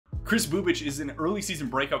Kris Bubic is an early season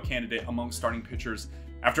breakout candidate among starting pitchers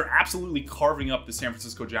after absolutely carving up the San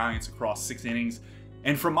Francisco Giants across 6 innings.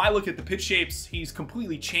 And from my look at the pitch shapes, he's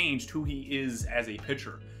completely changed who he is as a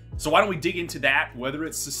pitcher. So why don't we dig into that, whether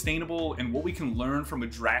it's sustainable and what we can learn from a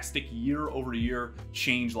drastic year-over-year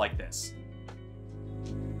change like this.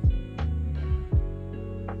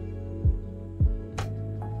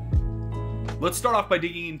 Let's start off by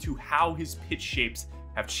digging into how his pitch shapes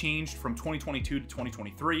have changed from 2022 to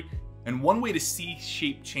 2023. And one way to see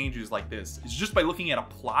shape changes like this is just by looking at a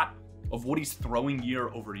plot of what he's throwing year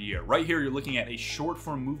over year. Right here, you're looking at a short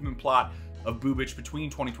form movement plot of Bubic between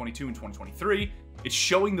 2022 and 2023. It's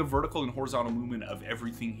showing the vertical and horizontal movement of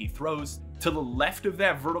everything he throws. To the left of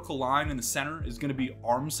that vertical line in the center is going to be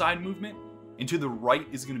arm side movement, and to the right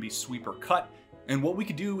is going to be sweep or cut. And what we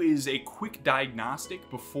could do is a quick diagnostic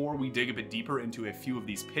before we dig a bit deeper into a few of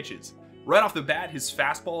these pitches. Right off the bat, his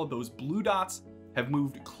fastball, those blue dots have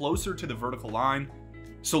moved closer to the vertical line,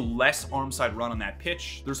 so less arm side run on that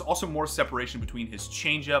pitch. There's also more separation between his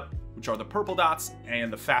changeup, which are the purple dots,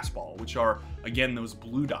 and the fastball, which are, again, those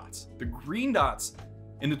blue dots. The green dots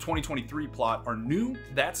in the 2023 plot are new.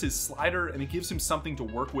 That's his slider, and it gives him something to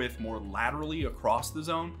work with more laterally across the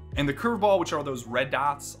zone. And the curveball, which are those red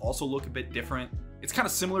dots, also look a bit different. It's kind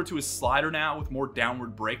of similar to his slider now, with more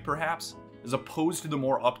downward break perhaps, as opposed to the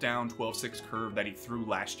more up-down 12-6 curve that he threw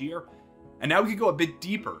last year. And now we can go a bit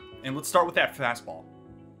deeper, and let's start with that fastball.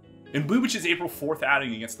 In Bubic's April 4th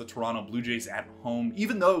outing against the Toronto Blue Jays at home,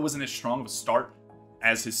 even though it wasn't as strong of a start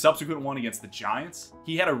as his subsequent one against the Giants,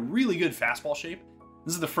 he had a really good fastball shape.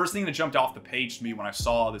 This is the first thing that jumped off the page to me when I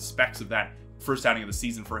saw the specs of that first outing of the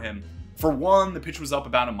season for him. For one, the pitch was up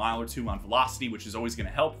about a mile or two on velocity, which is always going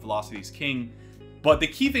to help. Velocity is king. But the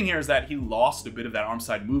key thing here is that he lost a bit of that arm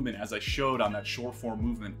side movement, as I showed on that short form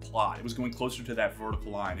movement plot. It was going closer to that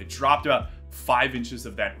vertical line. It dropped about 5 inches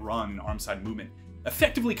of that run in arm side movement,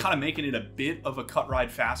 effectively kind of making it a bit of a cut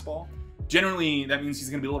ride fastball. Generally, that means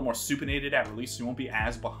he's going to be a little more supinated at release, so he won't be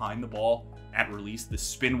as behind the ball at release. The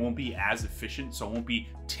spin won't be as efficient, so it won't be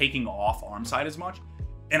taking off arm side as much.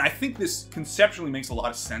 And I think this conceptually makes a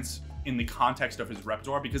lot of sense in the context of his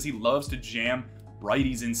repertoire, because he loves to jam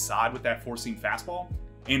righties inside with that 4-seam fastball.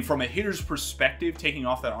 And from a hitter's perspective, taking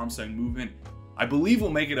off that arm side movement, I believe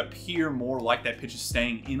will make it appear more like that pitch is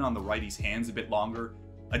staying in on the righty's hands a bit longer,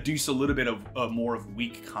 induce a little bit of more of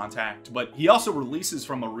weak contact. But he also releases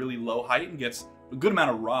from a really low height and gets a good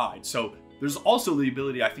amount of ride. So there's also the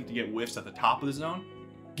ability, I think, to get whiffs at the top of the zone,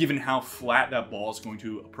 given how flat that ball is going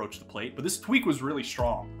to approach the plate. But this tweak was really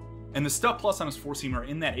strong. And the stuff plus on his 4-seamer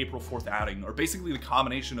in that April 4th outing are basically the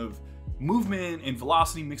combination of movement and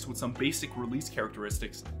velocity mixed with some basic release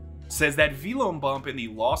characteristics. Says that velo bump and the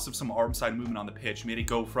loss of some arm side movement on the pitch made it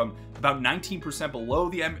go from about 19% below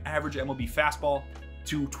the average MLB fastball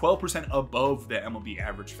to 12% above the MLB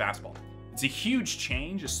average fastball. It's a huge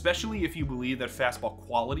change, especially if you believe that fastball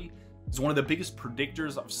quality is one of the biggest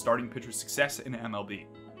predictors of starting pitcher success in MLB.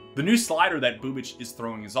 The new slider that Bubic is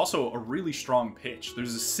throwing is also a really strong pitch.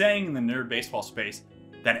 There's a saying in the nerd baseball space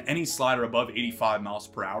that any slider above 85 miles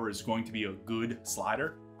per hour is going to be a good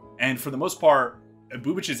slider. And for the most part,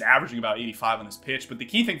 Bubic is averaging about 85 on this pitch, but the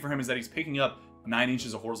key thing for him is that he's picking up 9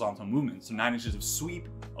 inches of horizontal movement, so 9 inches of sweep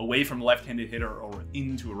away from a left-handed hitter or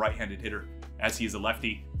into a right-handed hitter, as he is a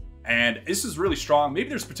lefty. And this is really strong. Maybe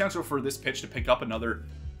there's potential for this pitch to pick up another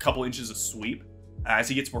couple inches of sweep as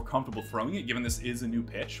he gets more comfortable throwing it, given this is a new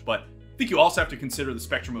pitch. But I think you also have to consider the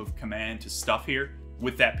spectrum of command to stuff here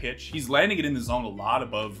with that pitch. He's landing it in the zone a lot,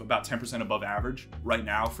 above about 10% above average right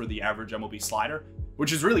now for the average MLB slider,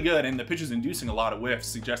 which is really good. And the pitch is inducing a lot of whiffs,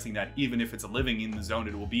 suggesting that even if it's living in the zone,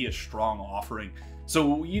 it will be a strong offering.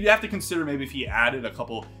 So you'd have to consider maybe if he added a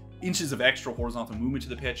couple inches of extra horizontal movement to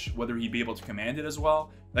the pitch, whether he'd be able to command it as well.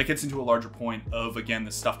 That gets into a larger point of, again,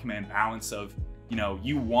 the stuff command balance of, you know,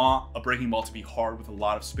 you want a breaking ball to be hard with a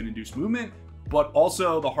lot of spin-induced movement, but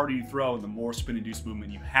also the harder you throw and the more spin-induced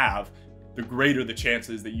movement you have, the greater the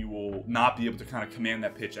chances that you will not be able to kind of command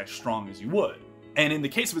that pitch as strong as you would. And in the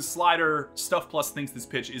case of his slider, Stuff Plus thinks this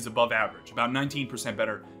pitch is above average, about 19%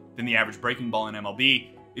 better than the average breaking ball in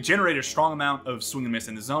MLB. It generated a strong amount of swing and miss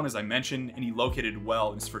in the zone, as I mentioned, and he located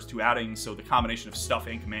well in his first 2 outings, so the combination of stuff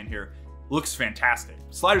and command here looks fantastic.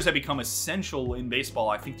 Sliders have become essential in baseball,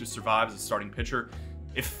 I think, to survive as a starting pitcher.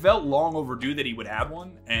 It felt long overdue that he would add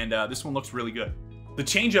one, and this one looks really good. The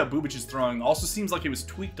changeup Bubic is throwing also seems like it was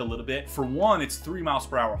tweaked a little bit. For one, it's 3 miles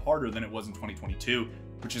per hour harder than it was in 2022,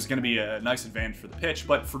 which is going to be a nice advantage for the pitch.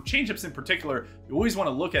 But for changeups in particular, you always want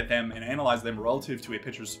to look at them and analyze them relative to a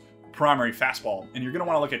pitcher's primary fastball. And you're going to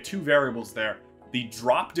want to look at 2 variables there: the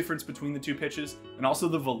drop difference between the 2 pitches and also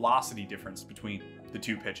the velocity difference between the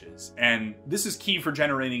two pitches. And this is key for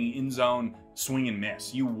generating in-zone swing and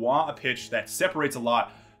miss. You want a pitch that separates a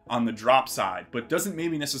lot on the drop side, but doesn't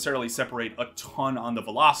maybe necessarily separate a ton on the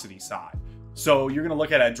velocity side. So you're going to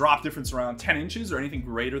look at a drop difference around 10 inches, or anything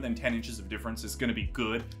greater than 10 inches of difference is going to be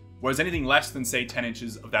good. Whereas anything less than, say, 10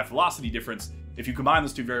 inches of that velocity difference, if you combine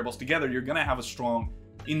those two variables together, you're going to have a strong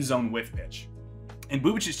in-zone whiff pitch. And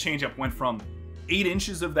Bubic's changeup went from 8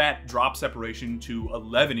 inches of that drop separation to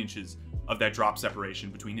 11 inches of that drop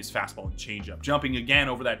separation between his fastball and changeup, jumping again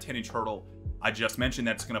over that 10-inch hurdle I just mentioned.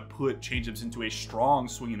 That's going to put changeups into a strong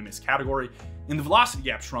swing and miss category. And the velocity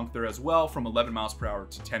gap shrunk there as well, from 11 miles per hour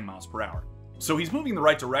to 10 miles per hour. So he's moving in the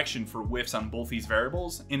right direction for whiffs on both these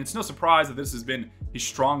variables, and it's no surprise that this has been his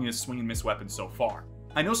strongest swing and miss weapon so far.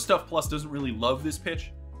 I know Stuff Plus doesn't really love this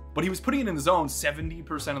pitch, but he was putting it in the zone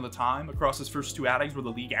 70% of the time across his first 2 outings, where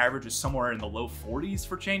the league average is somewhere in the low 40s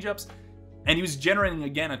for changeups. And he was generating,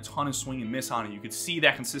 again, a ton of swing and miss on it. You could see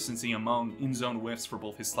that consistency among in-zone whiffs for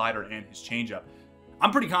both his slider and his changeup.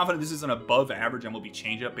 I'm pretty confident this is an above average MLB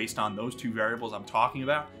changeup based on those 2 variables I'm talking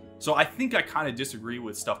about. So I think I kind of disagree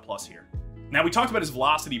with Stuff Plus here. Now, we talked about his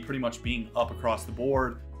velocity pretty much being up across the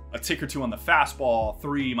board. A tick or 2 on the fastball,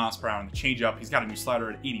 3 miles per hour on the changeup. He's got a new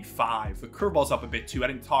slider at 85. The curveball's up a bit too. I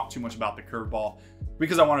didn't talk too much about the curveball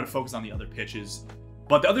because I wanted to focus on the other pitches.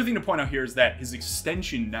 But the other thing to point out here is that his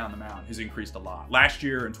extension down the mound has increased a lot. Last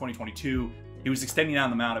year in 2022, he was extending down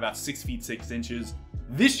the mound about 6 feet 6 inches.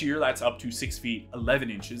 This year, that's up to 6 feet 11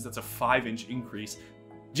 inches. That's a 5-inch increase.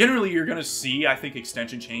 Generally, you're going to see, I think,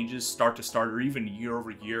 extension changes start to start, or even year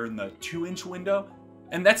over year, in the 2-inch window.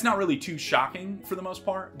 And that's not really too shocking for the most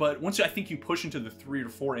part. But once I think you push into the 3 or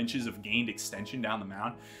 4 inches of gained extension down the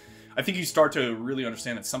mound, I think you start to really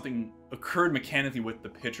understand that something occurred mechanically with the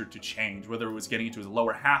pitcher to change, whether it was getting into his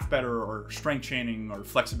lower half better, or strength training, or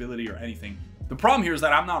flexibility, or anything. The problem here is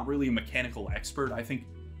that I'm not really a mechanical expert. I think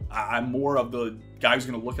I'm more of the guy who's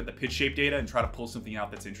going to look at the pitch shape data and try to pull something out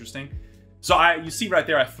that's interesting. So you see right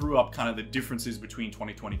there, I threw up kind of the differences between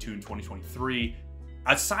 2022 and 2023.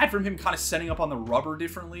 Aside from him kind of setting up on the rubber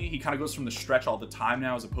differently, he kind of goes from the stretch all the time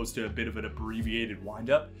now, as opposed to a bit of an abbreviated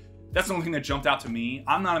windup. That's the only thing that jumped out to me.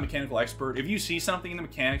 I'm not a mechanical expert. If you see something in the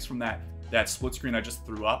mechanics from that split screen I just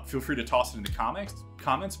threw up, feel free to toss it in the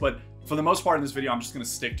comments. But for the most part in this video, I'm just going to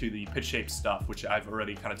stick to the pitch shape stuff, which I've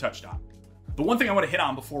already kind of touched on. The one thing I want to hit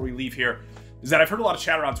on before we leave here is that I've heard a lot of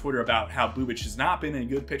chatter on Twitter about how Bubic has not been a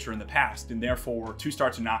good pitcher in the past, and therefore 2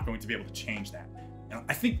 starts are not going to be able to change that. And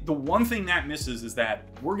I think the one thing that misses is that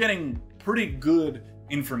we're getting pretty good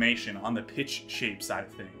information on the pitch shape side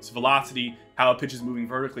of things. Velocity, how a pitch is moving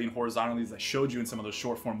vertically and horizontally, as I showed you in some of those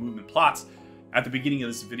short form movement plots at the beginning of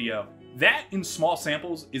this video. That, in small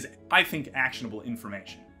samples, is, I think, actionable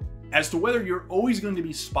information. As to whether you're always going to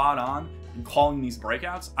be spot on in calling these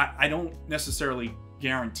breakouts, I don't necessarily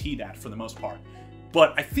guarantee that for the most part.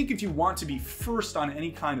 But I think if you want to be first on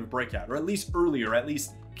any kind of breakout, or at least earlier, at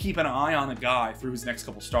least keep an eye on a guy through his next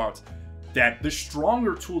couple starts, that the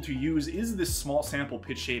stronger tool to use is this small sample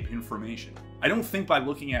pitch shape information. I don't think by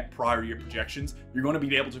looking at prior year projections, you're going to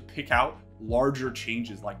be able to pick out larger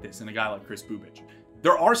changes like this in a guy like Kris Bubic.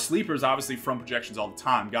 There are sleepers, obviously, from projections all the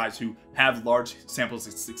time, guys who have large samples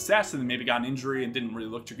of success and then maybe got an injury and didn't really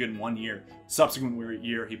look too good in one year. Subsequent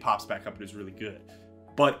year, he pops back up and is really good.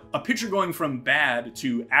 But a pitcher going from bad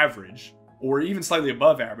to average, or even slightly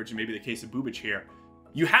above average, and maybe the case of Bubic here,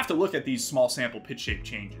 you have to look at these small sample pitch shape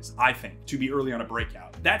changes, I think, to be early on a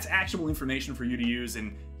breakout. That's actionable information for you to use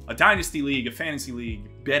in a dynasty league, a fantasy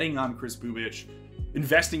league, betting on Kris Bubic,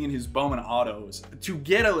 investing in his Bowman autos. To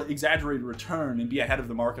get an exaggerated return and be ahead of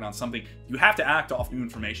the market on something, you have to act off new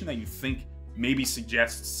information that you think maybe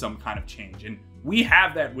suggests some kind of change. And we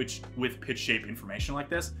have that with pitch shape information like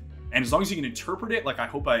this. And as long as you can interpret it, like I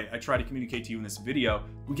hope I try to communicate to you in this video,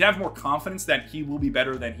 we can have more confidence that he will be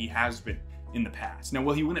better than he has been in the past. Now,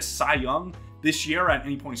 will he win a Cy Young this year at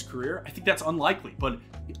any point in his career? I think that's unlikely, but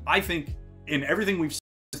I think in everything we've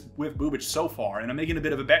seen with Bubic so far, and I'm making a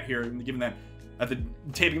bit of a bet here, given that at the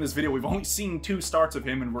taping of this video, we've only seen 2 starts of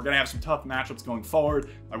him, and we're going to have some tough matchups going forward.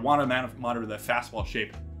 I want to monitor that fastball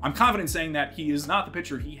shape. I'm confident saying that he is not the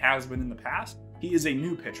pitcher he has been in the past. He is a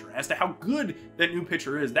new pitcher. As to how good that new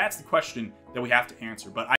pitcher is, that's the question that we have to answer.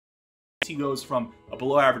 But I think he goes from a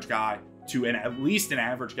below average guy to at least an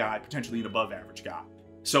average guy, potentially an above average guy.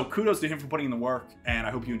 So kudos to him for putting in the work, and I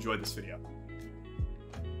hope you enjoyed this video.